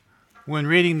When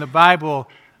reading the Bible,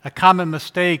 a common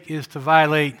mistake is to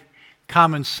violate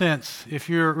common sense. If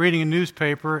you're reading a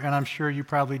newspaper, and I'm sure you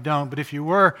probably don't, but if you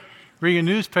were reading a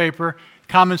newspaper,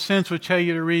 common sense would tell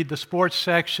you to read the sports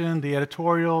section, the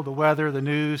editorial, the weather, the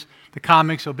news, the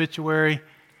comics, obituary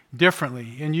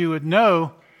differently. And you would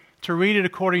know to read it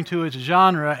according to its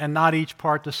genre and not each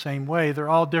part the same way. They're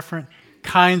all different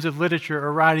kinds of literature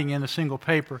or writing in a single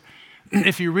paper.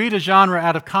 If you read a genre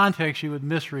out of context, you would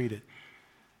misread it.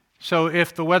 So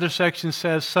if the weather section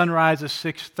says sunrise is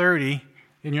 6:30,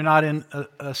 and you're not in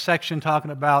a section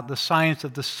talking about the science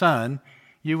of the sun,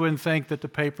 you wouldn't think that the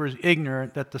paper is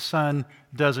ignorant that the sun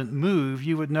doesn't move.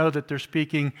 You would know that they're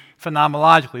speaking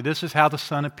phenomenologically. This is how the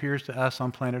sun appears to us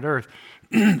on planet Earth.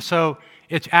 So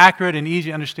it's accurate and easy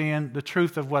to understand the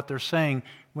truth of what they're saying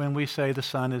when we say the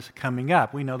sun is coming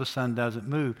up. We know the sun doesn't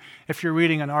move. If you're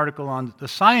reading an article on the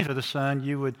science of the sun,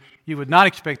 you would not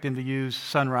expect them to use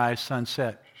sunrise,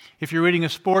 sunset. If you're reading a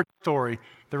sports story,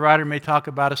 the writer may talk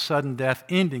about a sudden death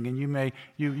ending, and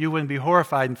you wouldn't be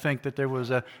horrified and think that there was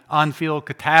an on-field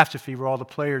catastrophe where all the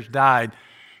players died.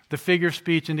 The figure of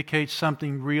speech indicates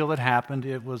something real that happened.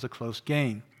 It was a close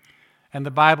game. And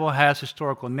the Bible has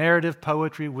historical narrative,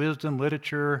 poetry, wisdom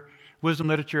literature. Wisdom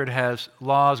literature, it has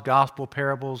laws, gospel,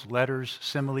 parables, letters,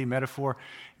 simile, metaphor.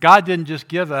 God didn't just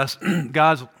give us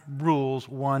God's rules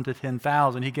 1 to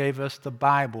 10,000. He gave us the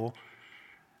Bible,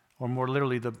 or more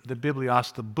literally the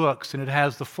Biblios, the books, and it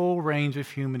has the full range of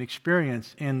human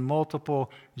experience in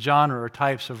multiple genre or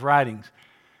types of writings.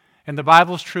 And the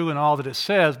Bible is true in all that it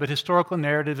says, but historical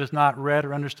narrative is not read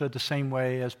or understood the same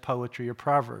way as poetry or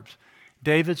proverbs.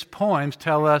 David's poems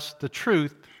tell us the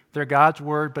truth. They're God's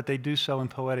word, but they do so in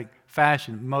poetic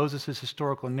fashion. Moses'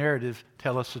 historical narrative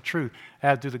tell us the truth,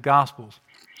 as do the Gospels.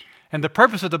 And the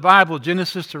purpose of the Bible,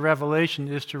 Genesis to Revelation,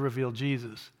 is to reveal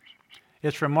Jesus.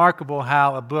 It's remarkable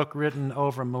how a book written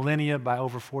over millennia by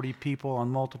over 40 people on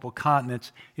multiple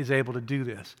continents is able to do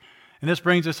this. And this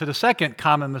brings us to the second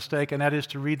common mistake, and that is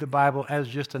to read the Bible as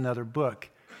just another book.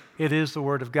 It is the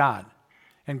Word of God.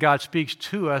 And God speaks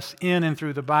to us in and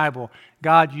through the Bible.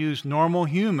 God used normal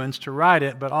humans to write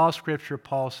it, but all Scripture,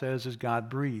 Paul says, is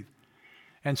God-breathed.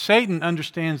 And Satan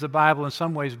understands the Bible in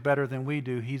some ways better than we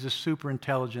do. He's a super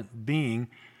intelligent being,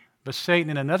 but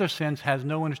Satan, in another sense, has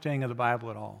no understanding of the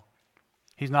Bible at all.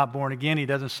 He's not born again. He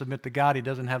doesn't submit to God. He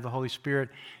doesn't have the Holy Spirit.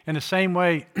 In the same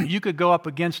way, you could go up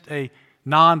against a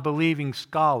non-believing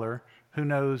scholar who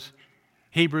knows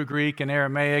Hebrew, Greek, and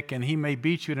Aramaic, and he may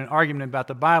beat you in an argument about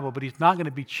the Bible, but he's not going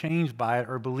to be changed by it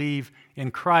or believe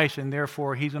in Christ, and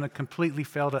therefore he's going to completely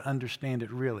fail to understand it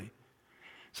really.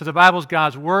 So the Bible is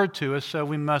God's word to us, so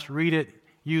we must read it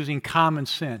using common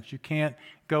sense. You can't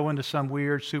go into some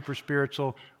weird, super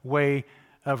spiritual way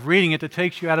of reading it that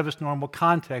takes you out of its normal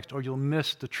context, or you'll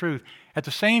miss the truth. At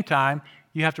the same time,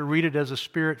 you have to read it as a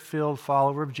spirit-filled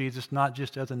follower of Jesus, not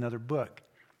just as another book.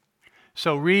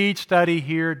 So read, study,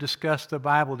 hear, discuss the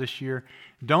Bible this year.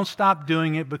 Don't stop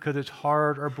doing it because it's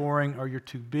hard or boring or you're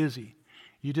too busy.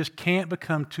 You just can't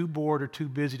become too bored or too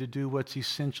busy to do what's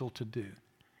essential to do.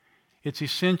 It's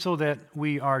essential that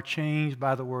we are changed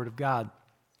by the Word of God.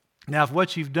 Now, if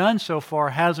what you've done so far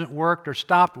hasn't worked or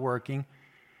stopped working,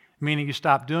 meaning you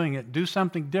stopped doing it, do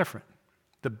something different.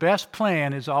 The best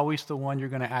plan is always the one you're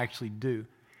going to actually do.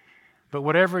 But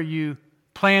whatever you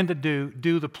plan to do,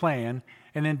 do the plan,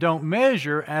 and then don't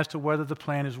measure as to whether the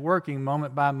plan is working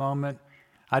moment by moment.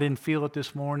 I didn't feel it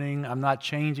this morning. I'm not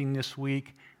changing this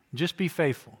week. Just be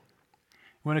faithful.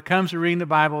 When it comes to reading the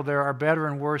Bible, there are better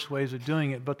and worse ways of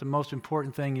doing it, but the most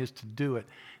important thing is to do it.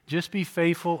 Just be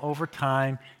faithful over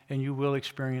time, and you will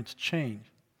experience change.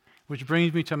 Which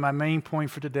brings me to my main point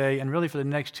for today, and really for the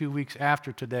next 2 weeks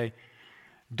after today.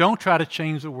 Don't try to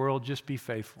change the world, just be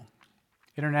faithful.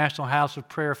 International House of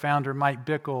Prayer founder Mike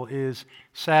Bickle is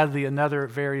sadly another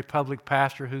very public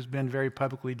pastor who's been very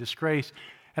publicly disgraced.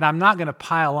 And I'm not going to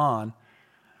pile on,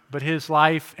 but his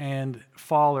life and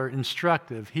fall are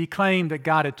instructive. He claimed that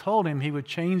God had told him he would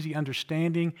change the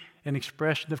understanding and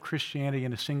expression of Christianity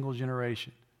in a single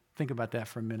generation. Think about that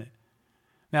for a minute.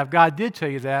 Now, if God did tell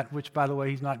you that, which, by the way,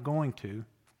 he's not going to,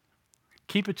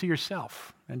 keep it to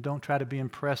yourself and don't try to be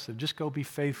impressive. Just go be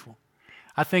faithful.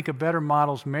 I think a better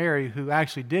model is Mary, who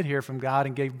actually did hear from God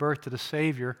and gave birth to the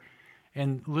Savior.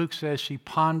 And Luke says she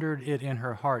pondered it in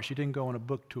her heart. She didn't go on a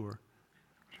book tour.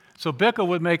 So Bickle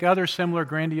would make other similar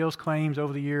grandiose claims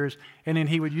over the years, and then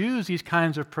he would use these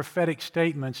kinds of prophetic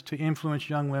statements to influence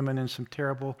young women in some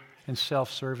terrible and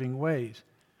self-serving ways.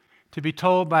 To be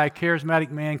told by a charismatic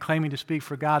man claiming to speak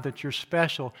for God that you're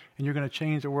special and you're going to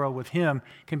change the world with him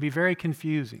can be very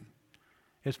confusing.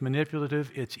 It's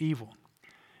manipulative, it's evil.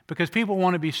 Because people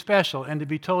want to be special, and to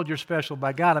be told you're special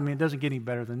by God, it doesn't get any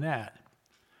better than that.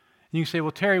 And you can say,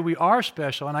 well, Terry, we are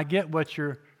special, and I get what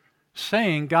you're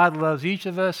saying. God loves each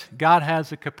of us. God has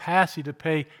the capacity to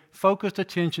pay focused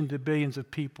attention to billions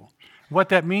of people. What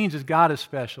that means is God is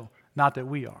special, not that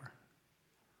we are.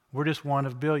 We're just one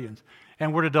of billions.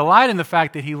 And we're to delight in the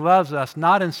fact that he loves us,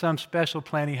 not in some special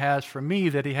plan he has for me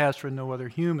that he has for no other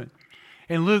human.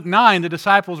 In Luke 9, the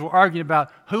disciples were arguing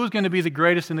about who's going to be the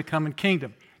greatest in the coming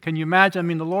kingdom. Can you imagine?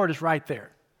 The Lord is right there.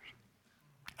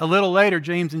 A little later,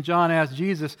 James and John asked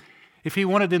Jesus if he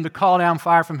wanted them to call down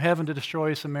fire from heaven to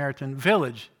destroy a Samaritan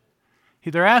village.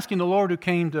 They're asking the Lord who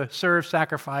came to serve,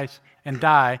 sacrifice, and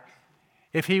die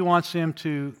if he wants them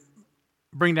to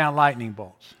bring down lightning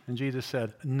bolts. And Jesus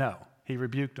said no. He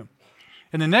rebuked them.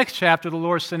 In the next chapter, the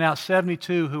Lord sent out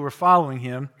 72 who were following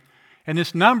him. And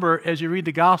this number, as you read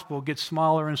the gospel, gets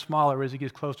smaller and smaller as he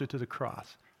gets closer to the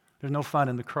cross. There's no fun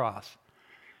in the cross.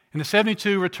 And the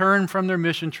 72 returned from their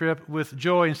mission trip with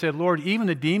joy and said, Lord, even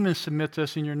the demons submit to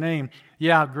us in your name.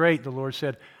 Yeah, great, the Lord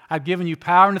said. I've given you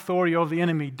power and authority over the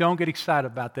enemy. Don't get excited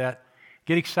about that.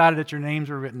 Get excited that your names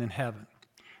are written in heaven.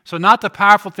 So not the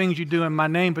powerful things you do in my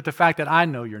name, but the fact that I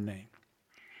know your name.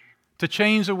 To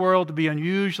change the world, to be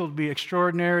unusual, to be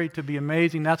extraordinary, to be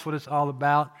amazing, that's what it's all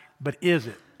about. But is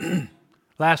it?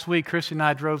 Last week, Christy and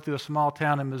I drove through a small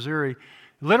town in Missouri,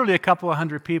 literally a couple of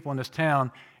hundred people in this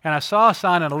town, and I saw a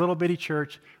sign at a little bitty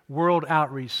church, World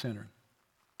Outreach Center.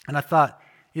 And I thought,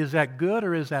 is that good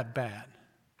or is that bad?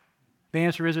 The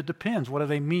answer is it depends. What do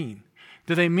they mean?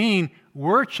 Do they mean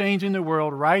we're changing the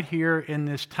world right here in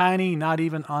this tiny, not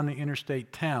even on the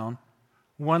interstate town,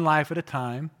 one life at a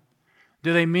time?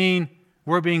 Do they mean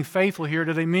we're being faithful here?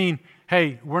 Do they mean,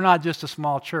 hey, we're not just a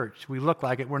small church. We look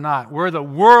like it. We're not. We're the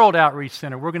World Outreach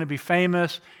Center. We're going to be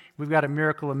famous. We've got a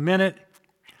miracle a minute.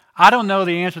 I don't know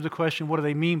the answer to the question, what do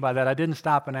they mean by that? I didn't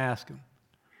stop and ask them.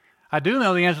 I do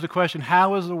know the answer to the question,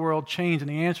 how has the world changed? And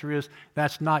the answer is,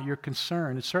 that's not your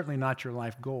concern. It's certainly not your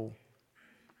life goal.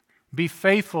 Be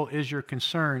faithful is your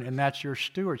concern, and that's your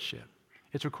stewardship.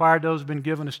 It's required those who have been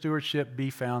given a stewardship be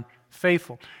found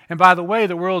faithful. And by the way,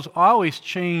 the world's always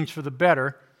changed for the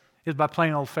better is by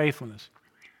plain old faithfulness.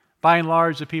 By and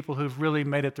large, the people who've really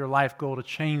made it their life goal to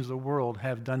change the world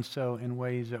have done so in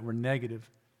ways that were negative.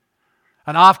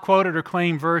 An oft-quoted or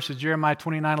claimed verse is Jeremiah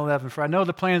 29:11. For I know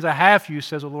the plans I have for you,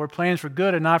 says the Lord, plans for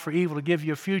good and not for evil, to give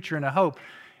you a future and a hope.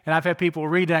 And I've had people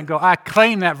read that and go, I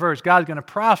claim that verse. God's going to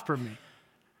prosper me.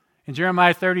 In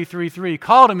Jeremiah 33:3,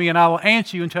 call to me and I will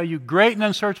answer you and tell you great and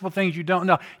unsearchable things you don't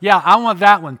know. Yeah, I want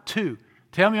that one too.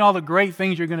 Tell me all the great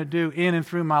things you're going to do in and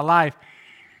through my life.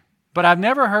 But I've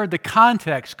never heard the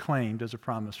context claimed as a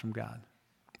promise from God.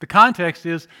 The context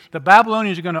is the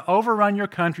Babylonians are going to overrun your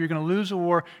country. You're going to lose the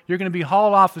war. You're going to be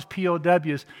hauled off as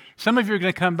POWs. Some of you are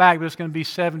going to come back, but it's going to be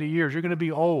 70 years. You're going to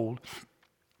be old.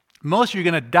 Most of you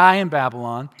are going to die in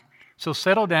Babylon. So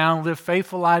settle down, live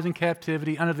faithful lives in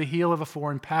captivity under the heel of a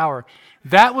foreign power.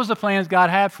 That was the plans God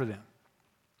had for them.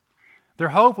 Their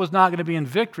hope was not going to be in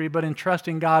victory, but in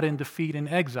trusting God in defeat and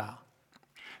exile.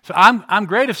 So I'm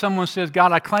great if someone says,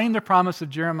 God, I claim the promise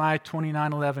of Jeremiah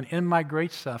 29:11 in my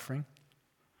great suffering.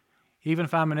 Even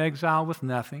if I'm in exile with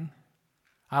nothing,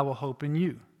 I will hope in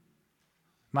you.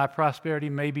 My prosperity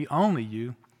may be only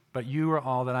you, but you are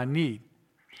all that I need.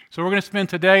 So we're going to spend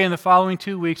today and the following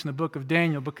 2 weeks in the book of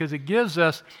Daniel because it gives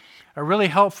us a really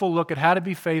helpful look at how to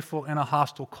be faithful in a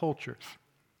hostile culture.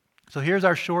 So here's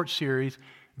our short series,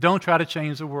 Don't Try to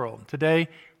Change the World. Today,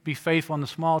 be faithful in the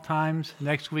small times.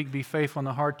 Next week, be faithful in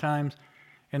the hard times.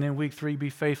 And then week 3, be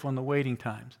faithful in the waiting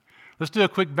times. Let's do a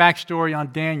quick backstory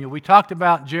on Daniel. We talked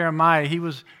about Jeremiah. He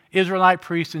was Israelite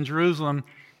priest in Jerusalem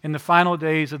in the final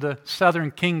days of the southern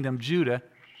kingdom, Judah.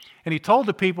 And he told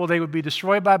the people they would be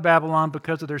destroyed by Babylon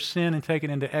because of their sin and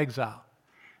taken into exile.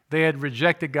 They had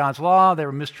rejected God's law. They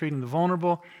were mistreating the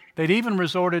vulnerable. They'd even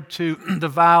resorted to the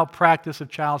vile practice of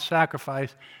child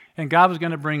sacrifice. And God was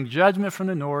going to bring judgment from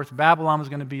the north. Babylon was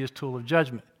going to be his tool of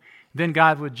judgment. Then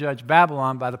God would judge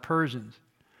Babylon by the Persians.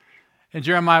 And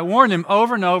Jeremiah warned them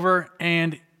over and over,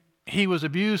 and he was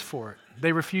abused for it.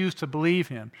 They refused to believe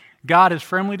him. God has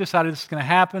firmly decided this is going to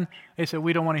happen. They said,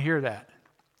 we don't want to hear that.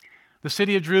 The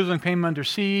city of Jerusalem came under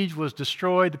siege, was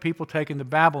destroyed, the people taken to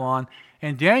Babylon.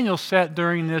 And Daniel sat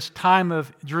during this time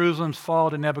of Jerusalem's fall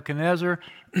to Nebuchadnezzar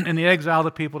and the exile of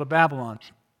the people to Babylon.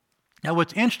 Now,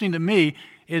 what's interesting to me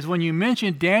is when you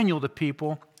mention Daniel to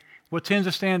people, what tends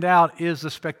to stand out is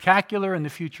the spectacular and the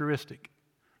futuristic.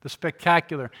 The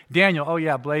spectacular. Daniel, oh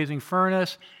yeah, blazing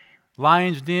furnace,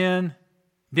 lion's den.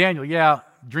 Daniel, yeah,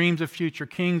 dreams of future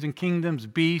kings and kingdoms,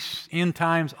 beasts, end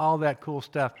times, all that cool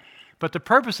stuff. But the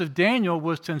purpose of Daniel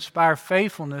was to inspire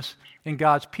faithfulness in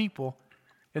God's people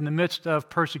in the midst of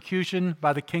persecution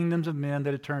by the kingdoms of men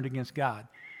that had turned against God.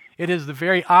 It is the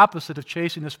very opposite of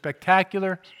chasing the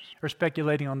spectacular or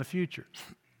speculating on the future.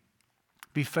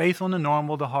 Be faithful in the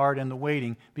normal, the hard, and the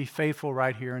waiting. Be faithful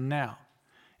right here and now.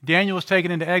 Daniel was taken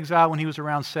into exile when he was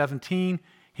around 17.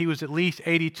 He was at least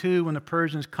 82 when the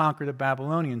Persians conquered the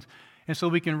Babylonians. And so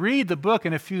we can read the book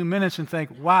in a few minutes and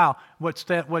think, wow, what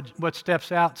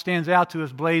stands out to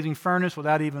us, blazing furnace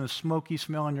without even a smoky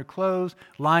smell in your clothes,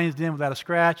 lion's den without a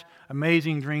scratch,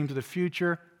 amazing dreams of the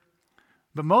future.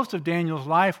 But most of Daniel's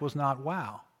life was not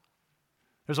wow.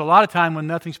 There's a lot of time when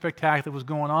nothing spectacular was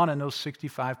going on in those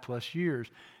 65 plus years.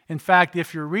 In fact,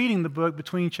 if you're reading the book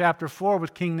between chapter 4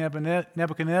 with King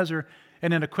Nebuchadnezzar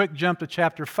and then a quick jump to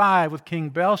chapter 5 with King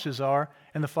Belshazzar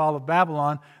and the fall of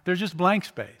Babylon, there's just blank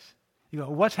space. You go,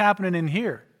 what's happening in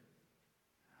here?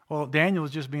 Well, Daniel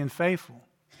was just being faithful.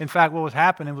 In fact, what was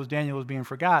happening was Daniel was being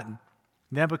forgotten.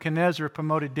 Nebuchadnezzar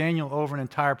promoted Daniel over an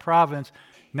entire province.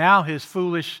 Now his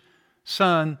foolish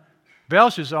son,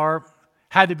 Belshazzar,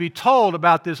 had to be told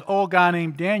about this old guy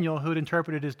named Daniel who had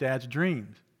interpreted his dad's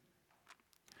dreams.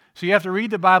 So you have to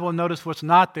read the Bible and notice what's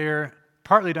not there,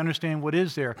 partly to understand what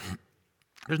is there.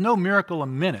 There's no miracle a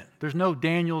minute. There's no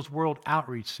Daniel's World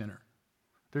Outreach Center.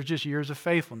 There's just years of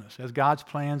faithfulness as God's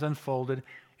plans unfolded,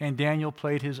 and Daniel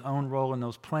played his own role in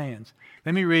those plans.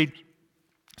 Let me read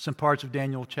some parts of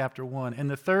Daniel chapter 1. In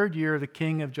the 3rd year of the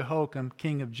king of Jehoiakim,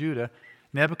 king of Judah,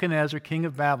 Nebuchadnezzar, king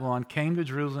of Babylon, came to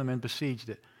Jerusalem and besieged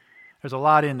it. There's a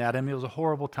lot in that. I mean, it was a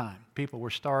horrible time. People were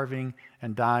starving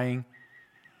and dying,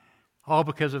 all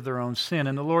because of their own sin.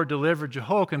 And the Lord delivered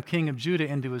Jehoiakim, king of Judah,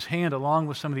 into his hand, along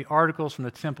with some of the articles from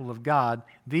the temple of God.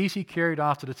 These he carried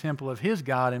off to the temple of his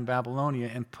God in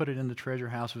Babylonia and put it in the treasure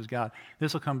house of his God.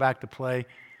 This will come back to play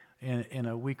in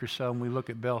a week or so when we look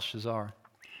at Belshazzar.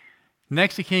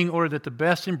 Next, the king ordered that the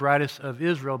best and brightest of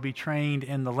Israel be trained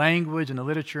in the language and the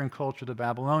literature and culture of the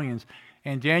Babylonians.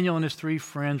 And Daniel and his 3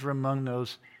 friends were among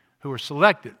those who were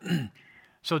selected.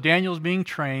 So Daniel's being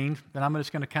trained, and I'm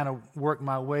just going to kind of work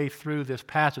my way through this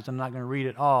passage. I'm not going to read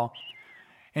it all.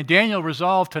 And Daniel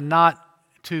resolved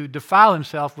to defile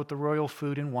himself with the royal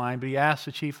food and wine, but he asked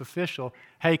the chief official,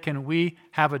 hey, can we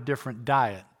have a different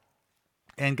diet?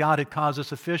 And God had caused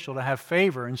this official to have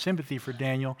favor and sympathy for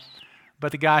Daniel,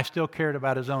 but the guy still cared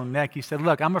about his own neck. He said,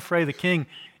 look, I'm afraid the king,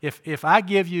 if I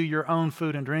give you your own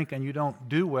food and drink and you don't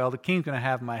do well, the king's going to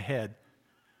have my head.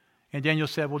 And Daniel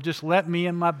said, well, just let me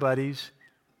and my buddies,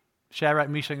 Shadrach,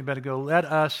 Meshach, and Abednego, let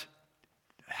us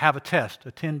have a test,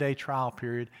 a 10-day trial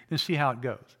period, and see how it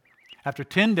goes. After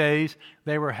 10 days,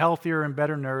 they were healthier and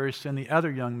better nourished than the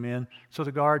other young men, so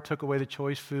the guard took away the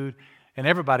choice food, and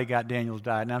everybody got Daniel's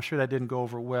diet. And I'm sure that didn't go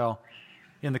over well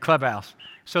in the clubhouse.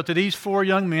 So to these 4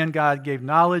 young men, God gave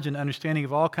knowledge and understanding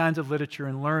of all kinds of literature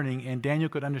and learning, and Daniel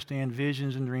could understand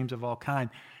visions and dreams of all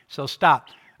kinds. So stop.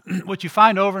 What you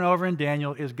find over and over in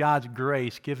Daniel is God's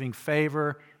grace, giving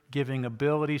favor, giving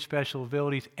ability, special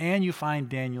abilities, and you find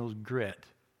Daniel's grit,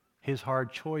 his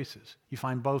hard choices. You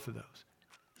find both of those.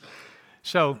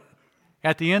 So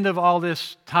at the end of all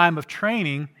this time of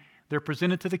training, they're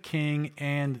presented to the king,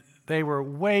 and they were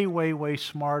way, way, way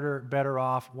smarter, better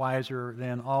off, wiser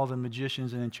than all the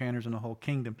magicians and enchanters in the whole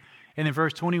kingdom. And in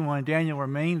verse 21, Daniel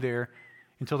remained there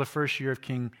until the 1st year of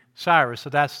King Cyrus. So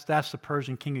that's the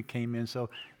Persian king who came in.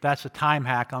 So that's a time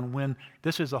hack on when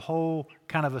this is a whole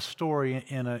kind of a story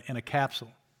in a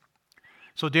capsule.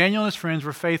 So Daniel and his friends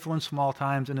were faithful in small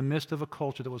times in the midst of a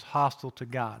culture that was hostile to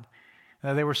God.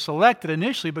 Now, they were selected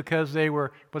initially because they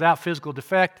were without physical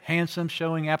defect, handsome,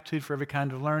 showing aptitude for every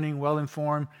kind of learning,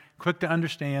 well-informed, quick to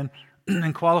understand,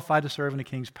 and qualified to serve in the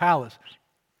king's palace.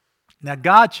 Now,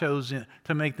 God chose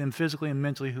to make them physically and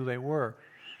mentally who they were.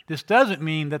 This doesn't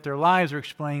mean that their lives are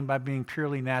explained by being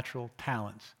purely natural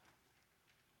talents.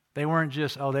 They weren't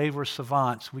just, they were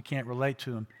savants, we can't relate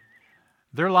to them.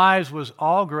 Their lives was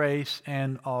all grace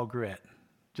and all grit,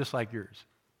 just like yours.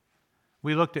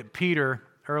 We looked at Peter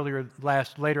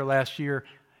later last year.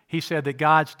 He said that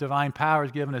God's divine power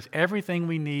has given us everything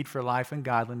we need for life and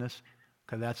godliness,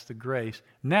 because that's the grace.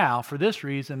 Now, for this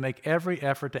reason, make every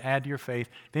effort to add to your faith.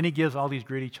 Then he gives all these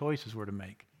gritty choices we're to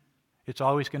make. It's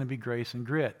always going to be grace and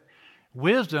grit.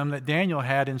 Wisdom that Daniel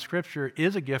had in Scripture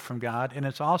is a gift from God, and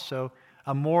it's also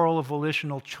a moral,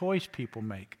 volitional choice people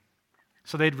make.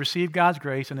 So they'd received God's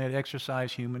grace and they'd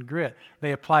exercise human grit.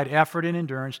 They applied effort and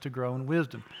endurance to grow in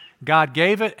wisdom. God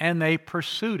gave it and they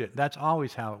pursued it. That's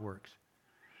always how it works.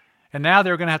 And now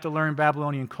they're going to have to learn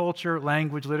Babylonian culture,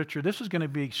 language, literature. This is going to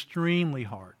be extremely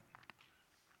hard.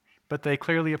 But they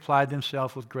clearly applied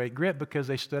themselves with great grit because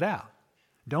they stood out.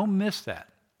 Don't miss that.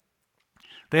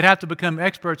 They'd have to become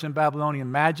experts in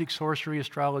Babylonian magic, sorcery,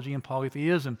 astrology, and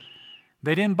polytheism.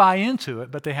 They didn't buy into it,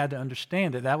 but they had to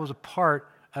understand it. That was a part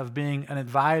of being an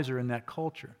advisor in that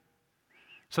culture.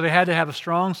 So they had to have a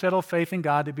strong, settled faith in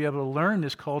God to be able to learn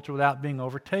this culture without being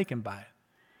overtaken by it.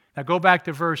 Now go back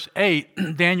to verse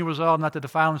 8. Daniel resolved not to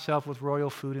defile himself with royal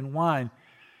food and wine.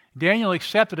 Daniel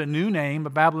accepted a new name, a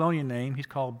Babylonian name. He's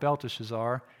called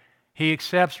Belteshazzar. He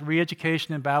accepts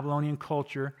re-education in Babylonian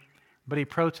culture, but he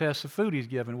protests the food he's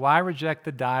given. Why reject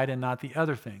the diet and not the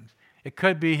other things? It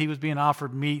could be he was being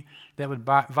offered meat that would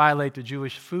violate the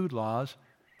Jewish food laws.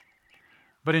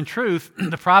 But in truth,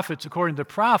 the prophets, according to the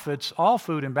prophets, all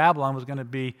food in Babylon was going to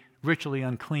be ritually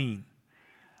unclean.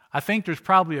 I think there's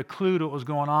probably a clue to what was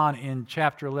going on in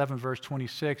chapter 11, verse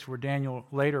 26, where Daniel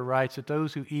later writes that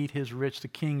those who eat the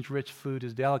king's rich food,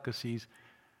 his delicacies,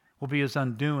 will be his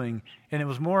undoing. And it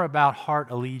was more about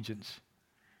heart allegiance.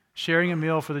 Sharing a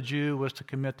meal for the Jew was to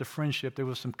commit to friendship. There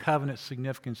was some covenant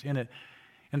significance in it.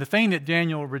 And the thing that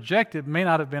Daniel rejected may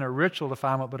not have been a ritual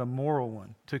defilement, but a moral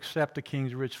one. To accept the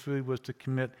king's rich food was to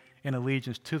commit in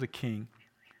allegiance to the king.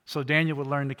 So Daniel would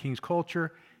learn the king's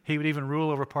culture. He would even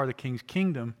rule over part of the king's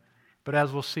kingdom. But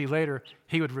as we'll see later,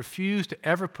 he would refuse to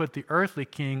ever put the earthly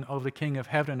king over the king of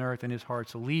heaven and earth in his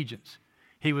heart's allegiance.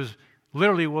 He was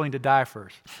literally willing to die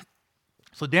first.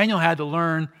 So Daniel had to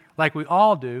learn, like we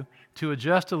all do, to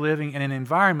adjust to living in an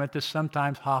environment that's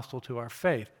sometimes hostile to our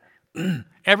faith.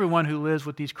 Everyone who lives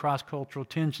with these cross-cultural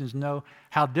tensions know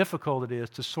how difficult it is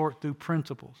to sort through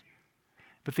principles.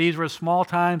 But these were small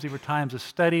times. These were times of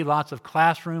study, lots of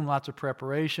classroom, lots of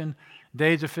preparation,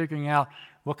 days of figuring out,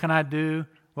 what can I do,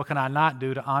 what can I not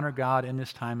do to honor God in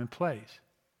this time and place?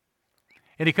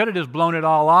 And he could have just blown it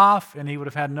all off, and he would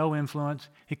have had no influence.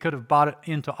 He could have bought it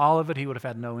into all of it. He would have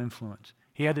had no influence.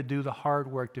 He had to do the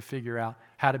hard work to figure out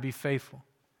how to be faithful.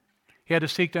 He had to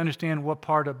seek to understand what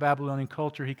part of Babylonian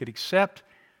culture he could accept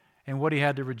and what he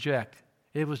had to reject.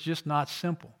 It was just not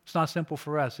simple. It's not simple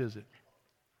for us, is it?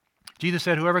 Jesus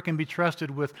said, whoever can be trusted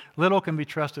with little can be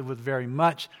trusted with very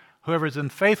much. Whoever is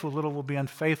unfaithful with little will be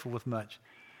unfaithful with much.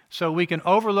 So we can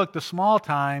overlook the small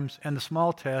times and the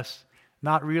small tests,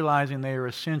 not realizing they are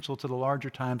essential to the larger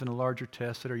times and the larger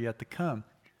tests that are yet to come.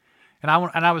 And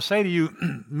I would say to you,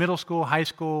 middle school, high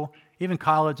school, even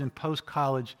college and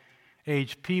post-college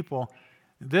age people,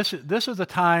 this is the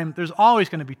time. There's always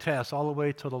going to be tests all the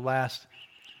way till the last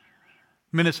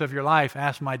minutes of your life.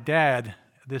 Ask my dad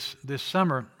this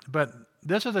summer. But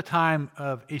this is a time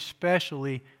of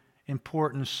especially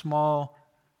important small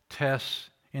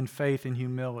tests in faith and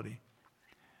humility.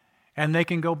 And they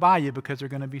can go by you because they're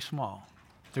going to be small.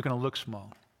 They're going to look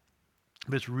small.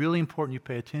 But it's really important you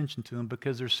pay attention to them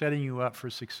because they're setting you up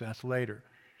for success later.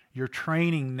 You're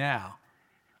training now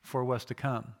for what's to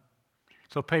come.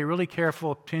 So pay really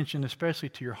careful attention, especially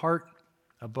to your heart.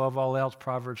 Above all else,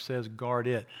 Proverbs says, guard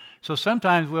it. So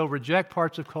sometimes we'll reject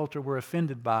parts of culture we're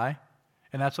offended by,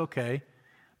 and that's okay.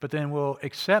 But then we'll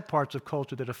accept parts of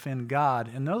culture that offend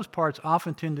God. And those parts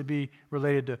often tend to be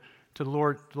related to the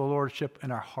Lordship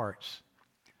in our hearts.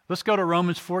 Let's go to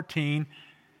Romans 14,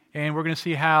 and we're going to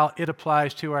see how it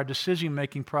applies to our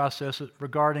decision-making process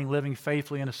regarding living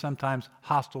faithfully in a sometimes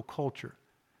hostile culture.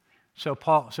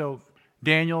 So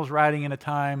Daniel's writing in a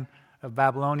time of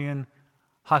Babylonian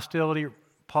hostility.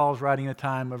 Paul's writing in a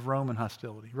time of Roman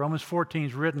hostility. Romans 14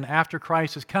 is written after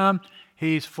Christ has come.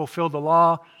 He's fulfilled the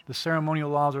law. The ceremonial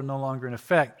laws are no longer in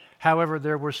effect. However,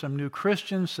 there were some new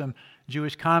Christians, some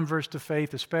Jewish converts to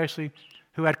faith especially,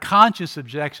 who had conscience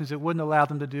objections that wouldn't allow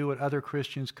them to do what other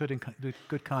Christians could in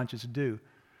good conscience do.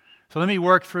 So let me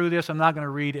work through this. I'm not going to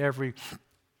read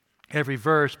every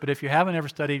verse, but if you haven't ever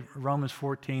studied Romans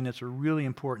 14, it's a really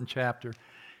important chapter.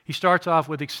 He starts off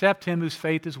with, accept him whose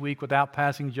faith is weak without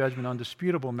passing judgment on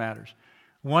disputable matters.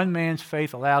 One man's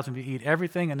faith allows him to eat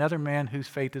everything. Another man whose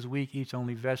faith is weak eats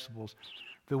only vegetables.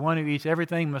 The one who eats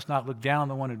everything must not look down on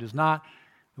the one who does not.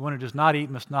 The one who does not eat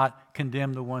must not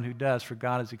condemn the one who does, for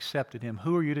God has accepted him.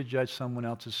 Who are you to judge someone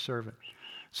else's servant?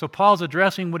 So Paul's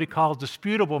addressing what he calls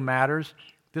disputable matters.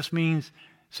 This means,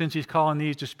 since he's calling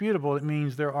these disputable, it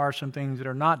means there are some things that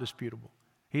are not disputable.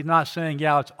 He's not saying,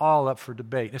 yeah, it's all up for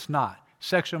debate. It's not.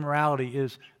 Sexual morality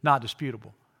is not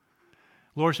disputable.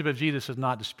 Lordship of Jesus is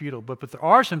not disputable. But there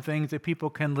are some things that people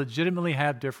can legitimately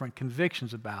have different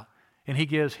convictions about. And he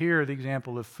gives here the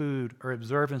example of food or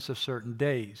observance of certain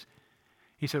days.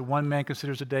 He said one man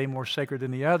considers a day more sacred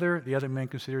than the other man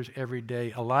considers every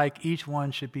day alike. Each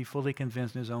one should be fully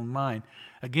convinced in his own mind.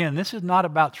 Again, this is not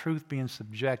about truth being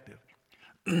subjective.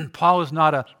 Paul is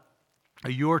not a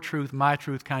your truth, my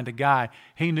truth kind of guy.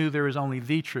 He knew there was only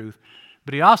the truth.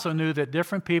 But he also knew that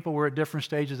different people were at different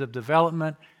stages of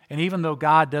development And even though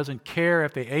God doesn't care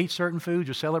if they ate certain foods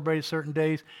or celebrated certain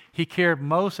days, he cared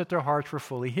most that their hearts were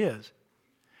fully his.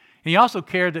 And he also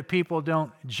cared that people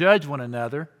don't judge one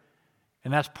another.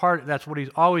 And that's what he's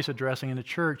always addressing in the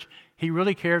church. He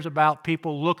really cares about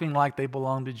people looking like they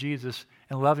belong to Jesus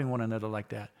and loving one another like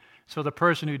that. So the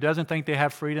person who doesn't think they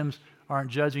have freedoms aren't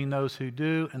judging those who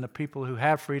do, and the people who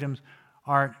have freedoms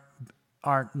aren't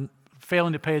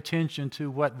failing to pay attention to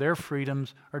what their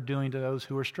freedoms are doing to those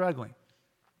who are struggling.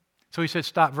 So he said,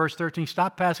 verse 13,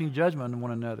 stop passing judgment on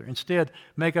one another. Instead,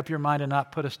 make up your mind and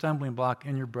not put a stumbling block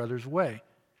in your brother's way.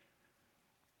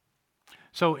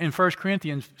 So in 1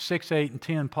 Corinthians 6, 8, and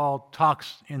 10, Paul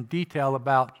talks in detail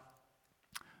about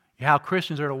how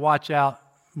Christians are to watch out,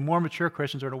 more mature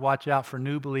Christians are to watch out for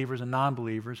new believers and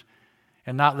non-believers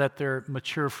and not let their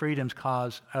mature freedoms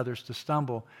cause others to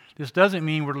stumble. This doesn't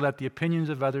mean we're to let the opinions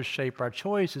of others shape our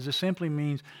choices. It simply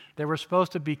means that we're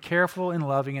supposed to be careful and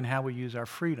loving in how we use our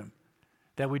freedom,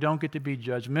 that we don't get to be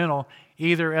judgmental,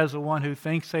 either as the one who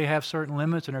thinks they have certain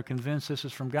limits and are convinced this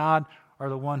is from God, or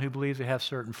the one who believes they have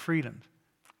certain freedoms.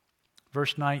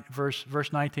 Verse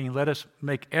 19, let us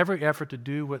make every effort to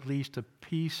do what leads to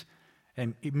peace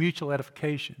and mutual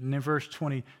edification. And in verse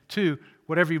 22,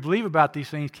 whatever you believe about these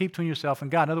things, keep between yourself and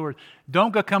God. In other words,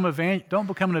 don't become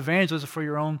an evangelist for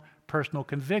your own personal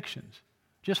convictions.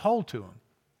 Just hold to them.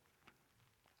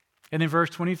 And in verse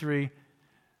 23,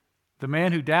 the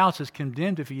man who doubts is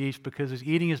condemned if he eats, because his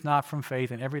eating is not from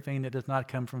faith, and everything that does not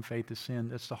come from faith is sin.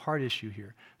 That's the hard issue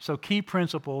here. So key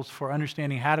principles for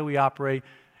understanding how do we operate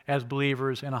as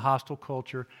believers in a hostile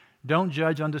culture. Don't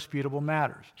judge undisputable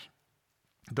matters.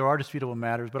 There are disputable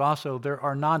matters, but also there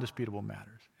are non-disputable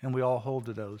matters, and we all hold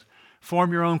to those.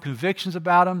 Form your own convictions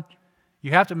about them.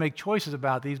 You have to make choices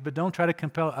about these, but don't try to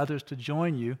compel others to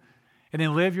join you. And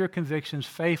then live your convictions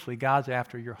faithfully. God's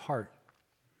after your heart.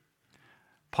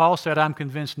 Paul said, I'm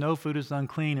convinced no food is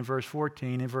unclean in verse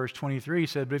 14. In verse 23, he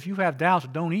said, but if you have doubts,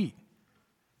 don't eat,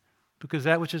 because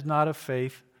that which is not of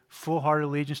faith, full-hearted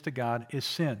allegiance to God, is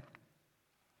sin.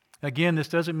 Again, this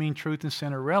doesn't mean truth and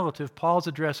sin are relative. Paul's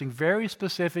addressing very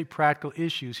specific practical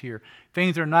issues here.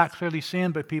 Things that are not clearly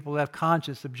sin, but people have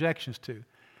conscious objections to.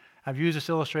 I've used this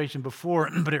illustration before,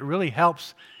 but it really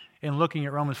helps in looking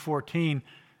at Romans 14.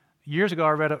 Years ago,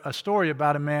 I read a story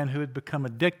about a man who had become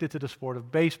addicted to the sport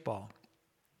of baseball.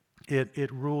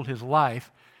 It ruled his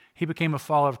life. He became a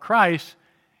follower of Christ,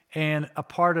 and a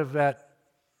part of that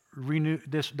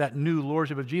new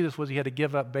lordship of Jesus was he had to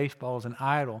give up baseball as an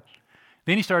idol.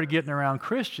 Then he started getting around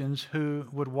Christians who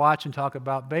would watch and talk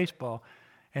about baseball,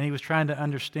 and he was trying to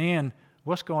understand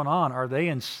what's going on. Are they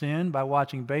in sin by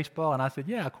watching baseball? And I said,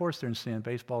 yeah, of course they're in sin.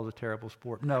 Baseball is a terrible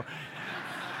sport. No.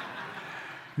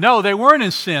 No, they weren't in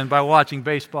sin by watching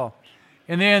baseball.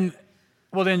 And then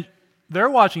they're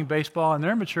watching baseball and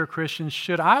they're mature Christians.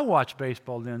 Should I watch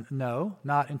baseball then? No,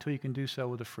 not until you can do so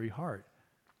with a free heart.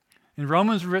 And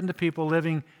Romans written to people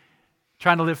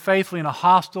trying to live faithfully in a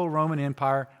hostile Roman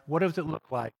Empire. What does it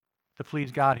look like to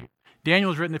please God here?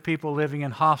 Daniel's written to people living in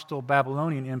hostile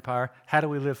Babylonian Empire. How do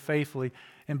we live faithfully?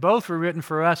 And both were written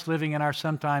for us living in our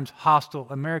sometimes hostile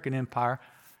American Empire.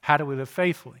 How do we live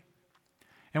faithfully?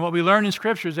 And what we learn in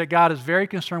Scripture is that God is very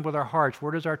concerned with our hearts.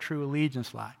 Where does our true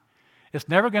allegiance lie? It's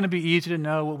never going to be easy to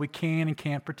know what we can and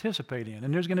can't participate in.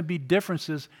 And there's going to be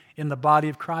differences in the body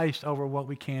of Christ over what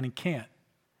we can and can't.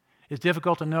 It's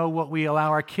difficult to know what we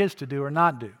allow our kids to do or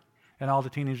not do. And all the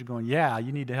teenagers are going, yeah,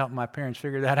 you need to help my parents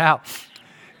figure that out.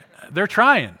 They're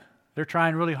trying. They're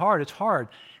trying really hard. It's hard.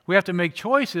 We have to make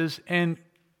choices, and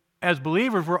as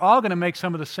believers, we're all going to make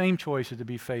some of the same choices to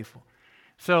be faithful.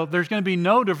 So there's going to be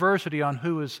no diversity on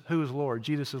who is Lord.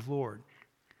 Jesus is Lord.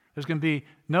 There's going to be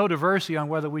no diversity on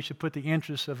whether we should put the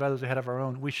interests of others ahead of our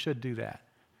own. We should do that.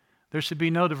 There should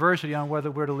be no diversity on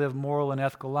whether we're to live moral and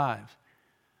ethical lives.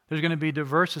 There's going to be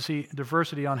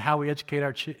diversity on how we educate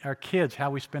our kids, how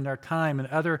we spend our time, and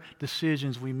other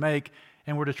decisions we make,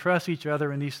 and we're to trust each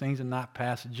other in these things and not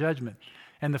pass judgment.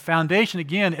 And the foundation,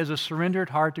 again, is a surrendered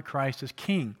heart to Christ as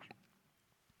King.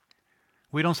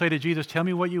 We don't say to Jesus, tell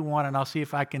me what you want and I'll see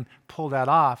if I can pull that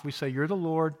off. We say, you're the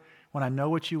Lord. When I know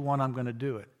what you want, I'm going to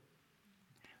do it.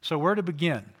 So where to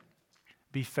begin?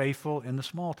 Be faithful in the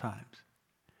small times.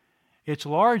 It's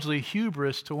largely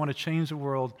hubris to want to change the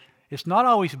world. It's not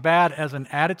always bad as an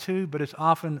attitude, but it's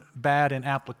often bad in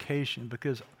application,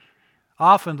 because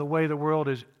often the way the world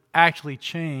is actually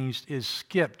changed is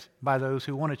skipped by those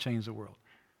who want to change the world.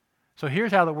 So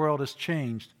here's how the world is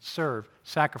changed. Serve,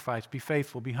 sacrifice, be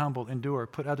faithful, be humble, endure,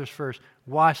 put others first,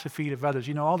 wash the feet of others.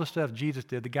 You know, all the stuff Jesus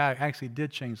did, the guy actually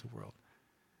did change the world.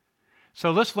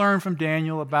 So let's learn from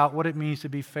Daniel about what it means to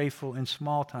be faithful in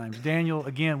small times. Daniel,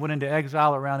 again, went into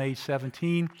exile around age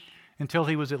 17 until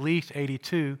he was at least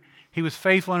 82. He was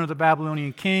faithful under the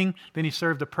Babylonian king. Then he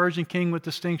served the Persian king with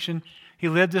distinction. He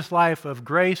lived this life of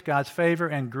grace, God's favor,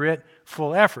 and grit,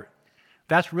 full effort.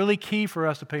 That's really key for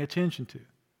us to pay attention to.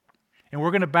 And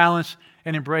we're going to balance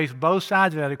and embrace both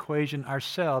sides of that equation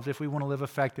ourselves if we want to live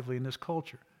effectively in this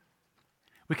culture.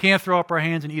 We can't throw up our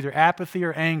hands in either apathy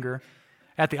or anger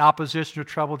at the opposition or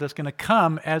trouble that's going to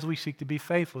come as we seek to be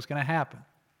faithful. It's going to happen.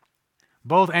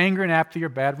 Both anger and apathy are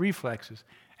bad reflexes.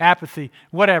 Apathy,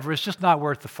 whatever, it's just not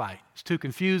worth the fight. It's too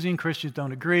confusing. Christians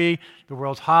don't agree. The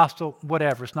world's hostile.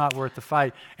 Whatever, it's not worth the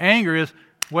fight. Anger is,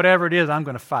 whatever it is, I'm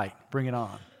going to fight. Bring it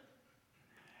on.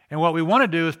 And what we want to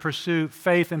do is pursue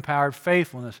faith-empowered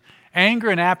faithfulness. Anger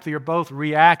and apathy are both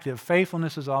reactive.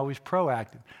 Faithfulness is always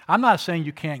proactive. I'm not saying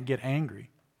you can't get angry.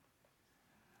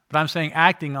 But I'm saying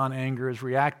acting on anger is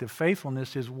reactive.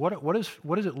 Faithfulness is what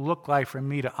does it look like for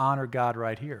me to honor God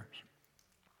right here?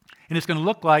 And it's going to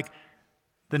look like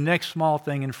the next small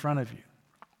thing in front of you,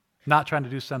 not trying to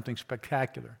do something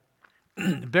spectacular.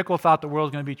 Bickle thought the world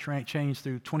was going to be changed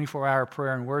through 24-hour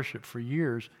prayer and worship for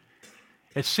years.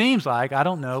 It seems like, I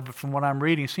don't know, but from what I'm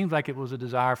reading, it seems like it was a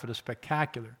desire for the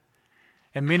spectacular.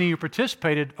 And many who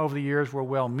participated over the years were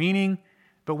well-meaning,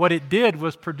 but what it did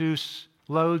was produce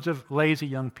loads of lazy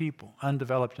young people,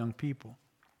 undeveloped young people.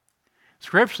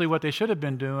 Scripturally, what they should have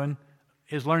been doing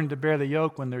is learning to bear the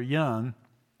yoke when they're young.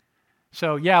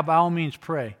 So, yeah, by all means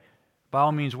pray. By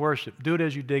all means worship. Do it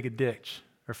as you dig a ditch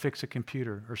or fix a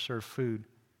computer or serve food.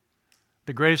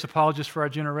 The greatest apologist for our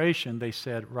generation, they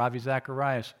said, Ravi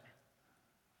Zacharias,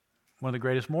 one of the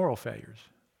greatest moral failures.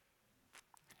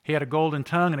 He had a golden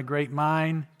tongue and a great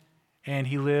mind, and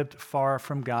he lived far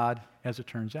from God, as it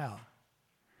turns out.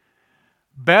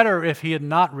 Better if he had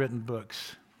not written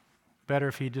books. Better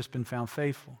if he had just been found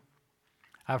faithful.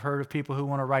 I've heard of people who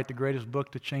want to write the greatest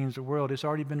book to change the world. It's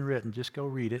already been written. Just go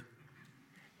read it.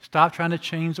 Stop trying to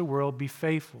change the world. Be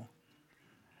faithful.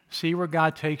 See where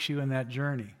God takes you in that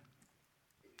journey.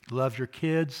 Love your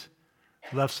kids.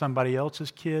 Love somebody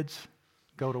else's kids.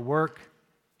 Go to work.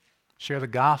 Share the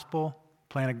gospel.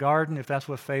 Plant a garden, if that's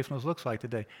what faithfulness looks like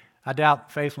today. I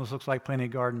doubt faithfulness looks like planting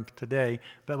a garden today,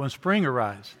 but when spring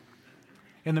arrives.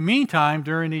 In the meantime,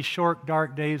 during these short,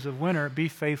 dark days of winter, be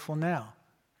faithful now.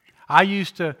 I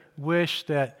used to wish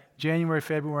that January,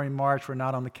 February, and March were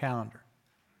not on the calendar.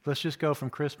 Let's just go from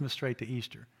Christmas straight to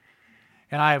Easter.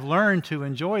 And I have learned to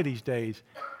enjoy these days.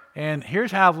 And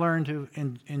here's how I've learned to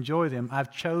enjoy them.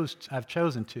 I've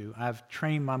chosen to. I've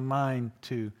trained my mind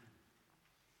to.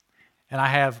 And I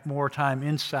have more time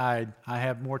inside. I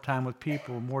have more time with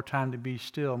people, more time to be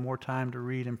still, more time to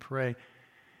read and pray.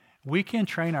 We can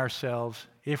train ourselves,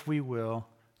 if we will,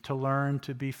 to learn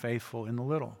to be faithful in the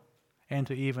little and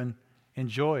to even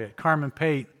enjoy it. Carmen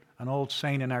Pate, an old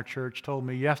saint in our church, told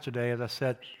me yesterday as I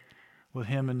sat with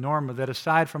him and Norma that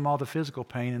aside from all the physical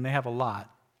pain, and they have a lot,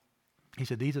 he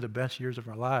said, these are the best years of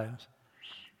our lives.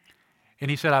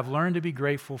 And he said, I've learned to be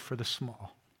grateful for the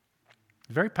small.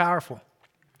 Very powerful.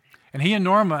 And he and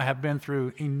Norma have been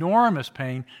through enormous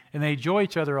pain, and they enjoy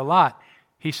each other a lot.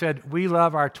 He said, we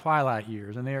love our twilight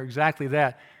years, and they are exactly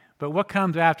that. But what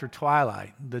comes after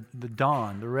twilight? The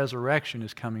dawn, the resurrection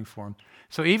is coming for them.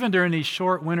 So even during these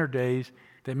short winter days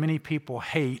that many people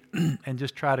hate and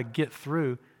just try to get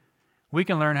through, we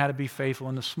can learn how to be faithful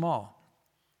in the small.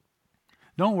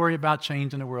 Don't worry about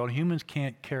changing the world. Humans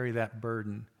can't carry that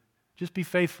burden. Just be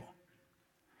faithful.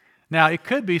 Now, it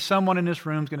could be someone in this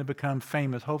room is going to become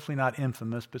famous, hopefully not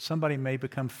infamous, but somebody may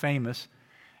become famous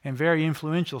and very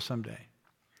influential someday.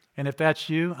 And if that's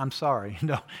you, I'm sorry.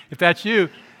 No, if that's you,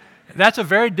 that's a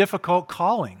very difficult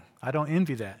calling. I don't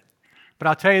envy that. But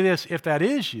I'll tell you this, if that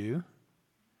is you,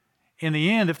 in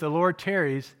the end, if the Lord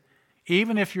tarries,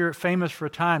 even if you're famous for a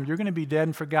time, you're going to be dead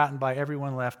and forgotten by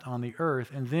everyone left on the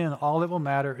earth. And then all that will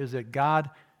matter is that God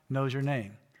knows your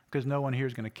name, because no one here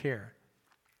is going to care.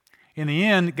 In the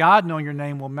end, God knowing your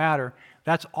name will matter.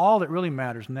 That's all that really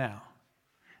matters now.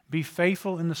 Be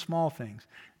faithful in the small things.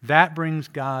 That brings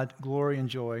God glory and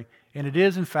joy. And it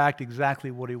is, in fact,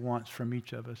 exactly what He wants from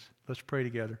each of us. Let's pray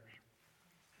together.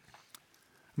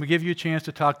 I'm going to give you a chance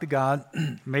to talk to God.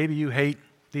 Maybe you hate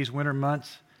these winter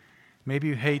months. Maybe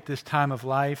you hate this time of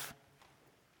life.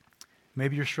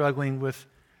 Maybe you're struggling with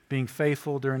being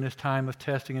faithful during this time of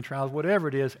testing and trials. Whatever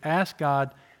it is, ask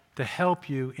God to help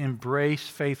you embrace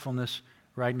faithfulness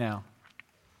right now.